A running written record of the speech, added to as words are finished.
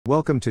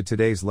Welcome to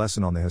today's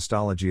lesson on the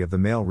histology of the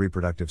male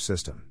reproductive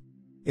system.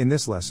 In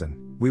this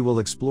lesson, we will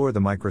explore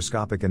the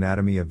microscopic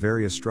anatomy of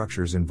various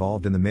structures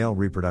involved in the male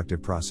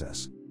reproductive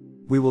process.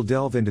 We will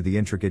delve into the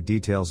intricate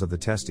details of the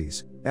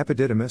testes,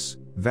 epididymis,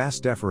 vas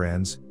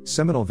deferens,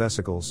 seminal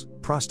vesicles,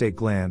 prostate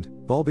gland,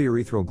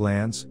 bulbourethral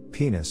glands,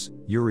 penis,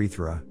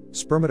 urethra,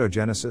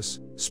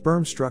 spermatogenesis,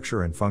 sperm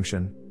structure and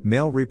function,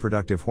 male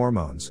reproductive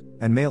hormones,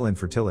 and male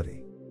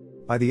infertility.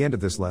 By the end of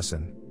this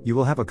lesson, you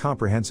will have a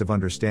comprehensive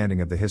understanding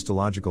of the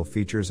histological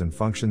features and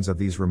functions of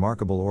these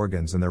remarkable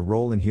organs and their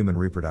role in human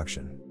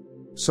reproduction.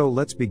 So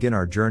let's begin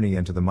our journey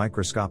into the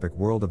microscopic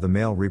world of the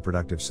male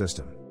reproductive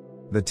system.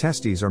 The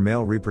testes are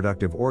male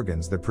reproductive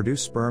organs that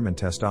produce sperm and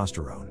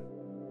testosterone.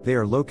 They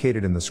are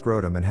located in the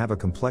scrotum and have a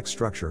complex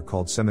structure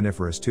called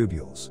seminiferous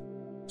tubules.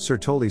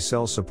 Sertoli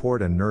cells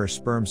support and nourish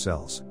sperm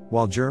cells,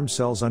 while germ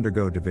cells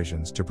undergo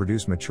divisions to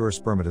produce mature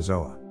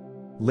spermatozoa.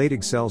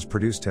 Leydig cells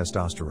produce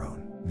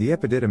testosterone. The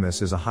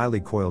epididymis is a highly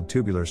coiled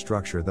tubular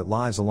structure that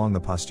lies along the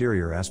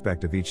posterior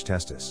aspect of each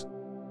testis.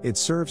 It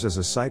serves as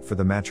a site for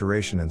the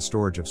maturation and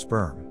storage of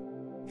sperm.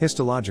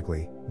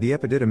 Histologically, the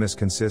epididymis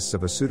consists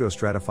of a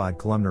pseudostratified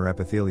columnar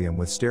epithelium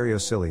with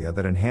stereocilia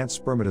that enhance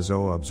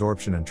spermatozoa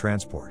absorption and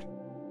transport.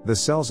 The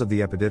cells of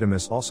the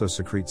epididymis also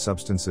secrete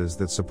substances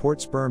that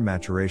support sperm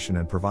maturation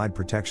and provide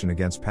protection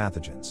against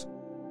pathogens.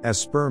 As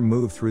sperm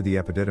move through the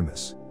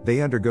epididymis,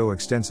 they undergo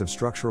extensive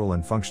structural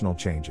and functional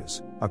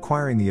changes,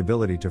 acquiring the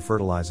ability to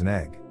fertilize an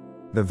egg.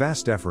 The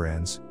vas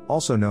deferens,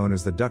 also known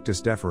as the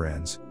ductus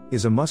deferens,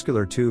 is a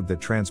muscular tube that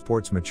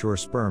transports mature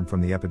sperm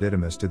from the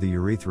epididymis to the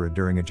urethra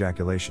during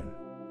ejaculation.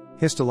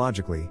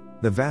 Histologically,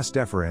 the vas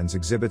deferens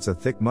exhibits a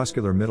thick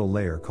muscular middle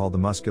layer called the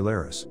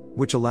muscularis,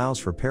 which allows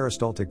for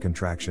peristaltic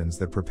contractions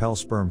that propel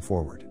sperm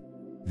forward.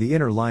 The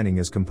inner lining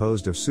is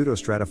composed of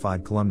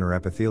pseudostratified columnar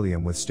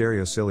epithelium with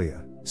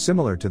stereocilia,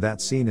 similar to that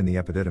seen in the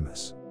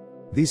epididymis.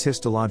 These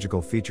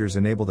histological features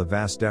enable the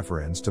vas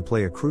deferens to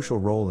play a crucial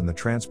role in the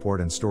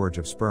transport and storage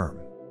of sperm.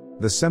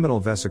 The seminal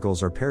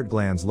vesicles are paired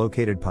glands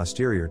located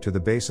posterior to the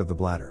base of the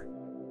bladder.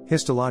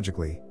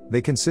 Histologically, they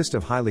consist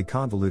of highly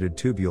convoluted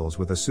tubules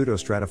with a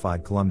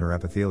pseudostratified columnar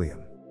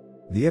epithelium.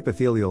 The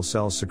epithelial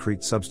cells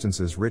secrete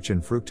substances rich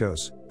in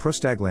fructose,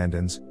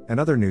 prostaglandins, and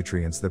other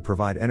nutrients that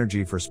provide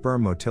energy for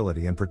sperm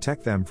motility and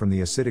protect them from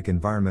the acidic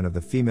environment of the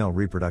female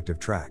reproductive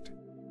tract.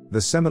 The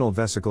seminal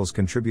vesicles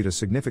contribute a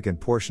significant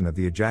portion of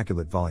the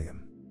ejaculate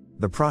volume.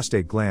 The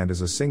prostate gland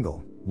is a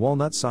single,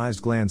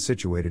 walnut-sized gland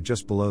situated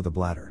just below the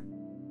bladder.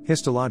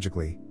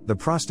 Histologically, the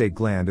prostate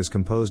gland is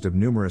composed of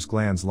numerous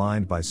glands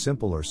lined by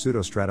simple or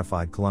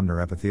pseudostratified columnar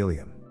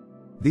epithelium.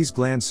 These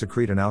glands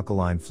secrete an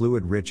alkaline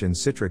fluid rich in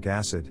citric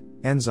acid,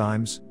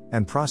 enzymes,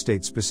 and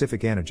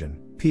prostate-specific antigen,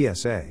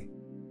 PSA.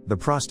 The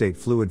prostate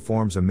fluid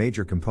forms a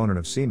major component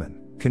of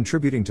semen,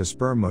 contributing to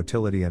sperm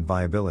motility and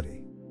viability.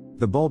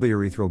 The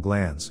bulbourethral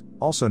glands,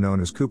 also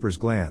known as Cooper's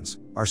glands,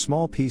 are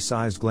small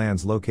pea-sized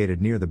glands located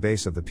near the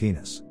base of the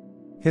penis.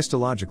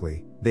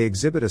 Histologically, they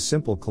exhibit a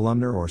simple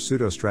columnar or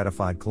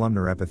pseudostratified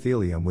columnar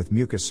epithelium with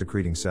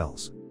mucus-secreting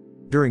cells.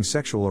 During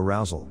sexual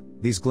arousal,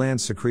 these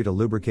glands secrete a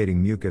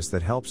lubricating mucus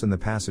that helps in the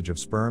passage of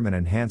sperm and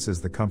enhances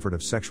the comfort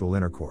of sexual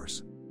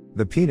intercourse.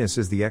 The penis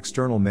is the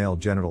external male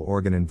genital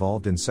organ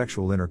involved in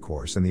sexual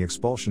intercourse and the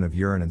expulsion of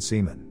urine and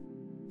semen.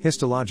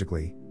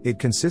 Histologically, it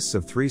consists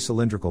of 3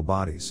 cylindrical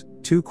bodies,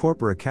 2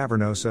 corpora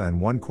cavernosa and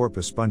 1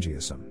 corpus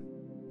spongiosum.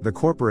 The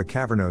corpora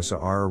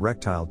cavernosa are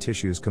erectile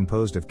tissues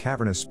composed of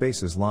cavernous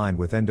spaces lined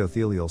with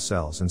endothelial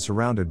cells and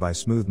surrounded by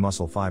smooth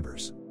muscle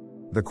fibers.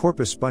 The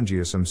corpus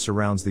spongiosum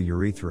surrounds the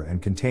urethra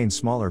and contains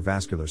smaller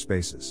vascular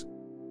spaces.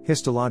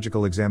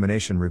 Histological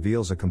examination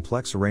reveals a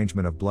complex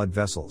arrangement of blood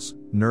vessels,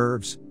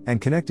 nerves,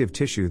 and connective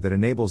tissue that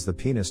enables the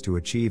penis to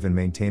achieve and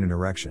maintain an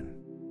erection.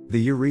 The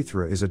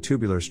urethra is a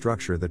tubular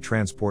structure that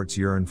transports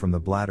urine from the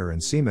bladder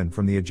and semen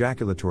from the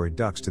ejaculatory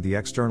ducts to the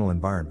external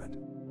environment.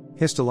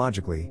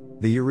 Histologically,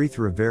 the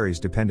urethra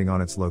varies depending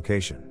on its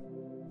location.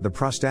 The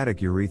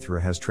prostatic urethra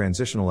has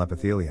transitional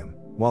epithelium,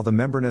 while the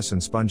membranous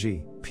and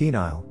spongy,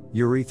 penile,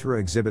 urethra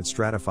exhibit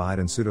stratified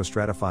and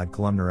pseudostratified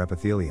columnar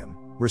epithelium,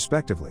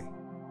 respectively.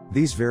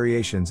 These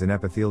variations in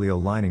epithelial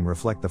lining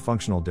reflect the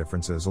functional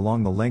differences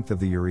along the length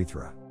of the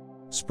urethra.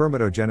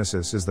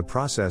 Spermatogenesis is the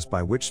process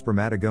by which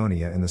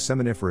spermatogonia in the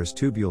seminiferous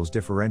tubules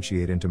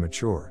differentiate into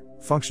mature,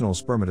 functional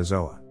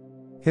spermatozoa.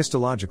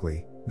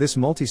 Histologically, this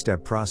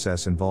multi-step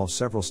process involves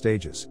several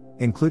stages,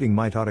 including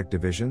mitotic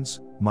divisions,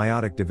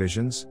 meiotic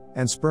divisions,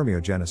 and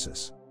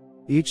spermiogenesis.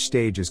 Each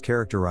stage is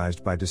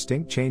characterized by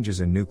distinct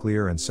changes in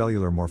nuclear and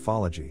cellular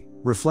morphology,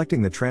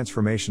 reflecting the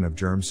transformation of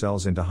germ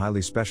cells into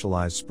highly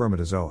specialized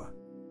spermatozoa.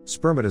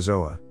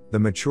 Spermatozoa, the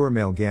mature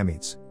male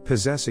gametes,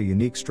 possess a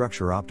unique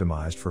structure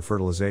optimized for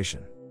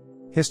fertilization.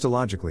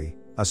 Histologically,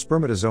 a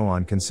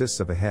spermatozoon consists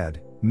of a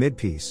head,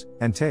 midpiece,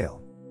 and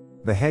tail.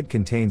 The head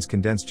contains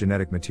condensed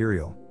genetic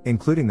material,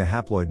 including the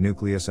haploid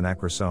nucleus and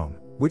acrosome,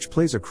 which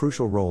plays a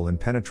crucial role in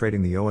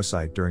penetrating the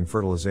oocyte during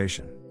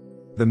fertilization.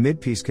 The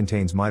midpiece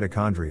contains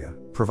mitochondria,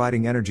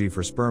 providing energy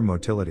for sperm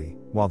motility,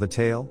 while the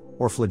tail,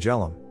 or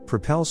flagellum,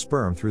 propels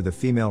sperm through the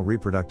female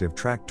reproductive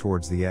tract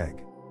towards the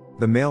egg.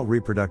 The male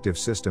reproductive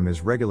system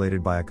is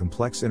regulated by a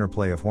complex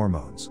interplay of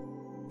hormones.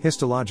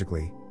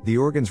 Histologically, the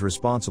organs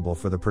responsible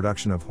for the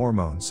production of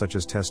hormones such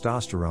as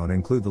testosterone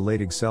include the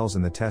Leydig cells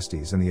in the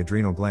testes and the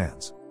adrenal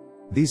glands.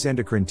 These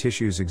endocrine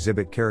tissues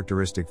exhibit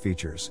characteristic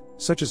features,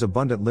 such as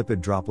abundant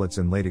lipid droplets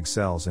in Leydig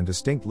cells and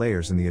distinct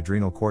layers in the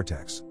adrenal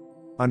cortex.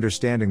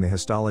 Understanding the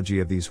histology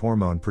of these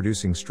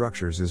hormone-producing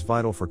structures is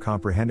vital for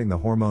comprehending the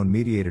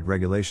hormone-mediated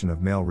regulation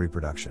of male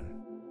reproduction.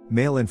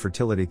 Male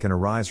infertility can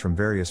arise from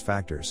various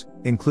factors,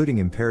 including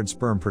impaired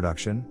sperm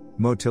production,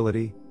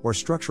 motility, or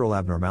structural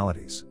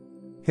abnormalities.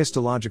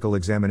 Histological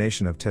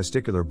examination of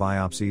testicular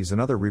biopsies and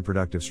other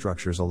reproductive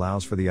structures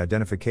allows for the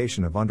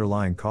identification of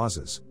underlying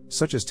causes,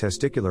 such as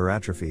testicular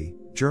atrophy,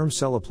 germ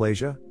cell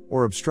aplasia,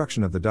 or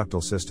obstruction of the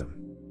ductal system.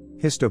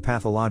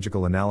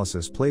 Histopathological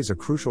analysis plays a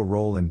crucial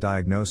role in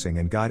diagnosing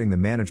and guiding the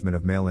management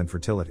of male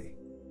infertility.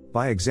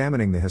 By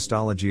examining the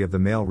histology of the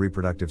male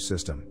reproductive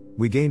system,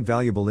 we gain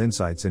valuable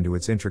insights into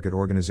its intricate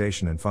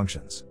organization and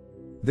functions.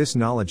 This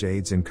knowledge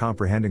aids in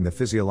comprehending the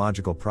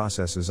physiological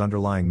processes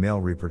underlying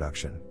male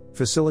reproduction,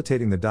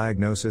 facilitating the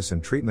diagnosis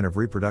and treatment of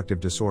reproductive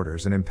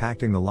disorders and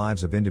impacting the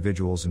lives of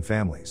individuals and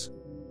families.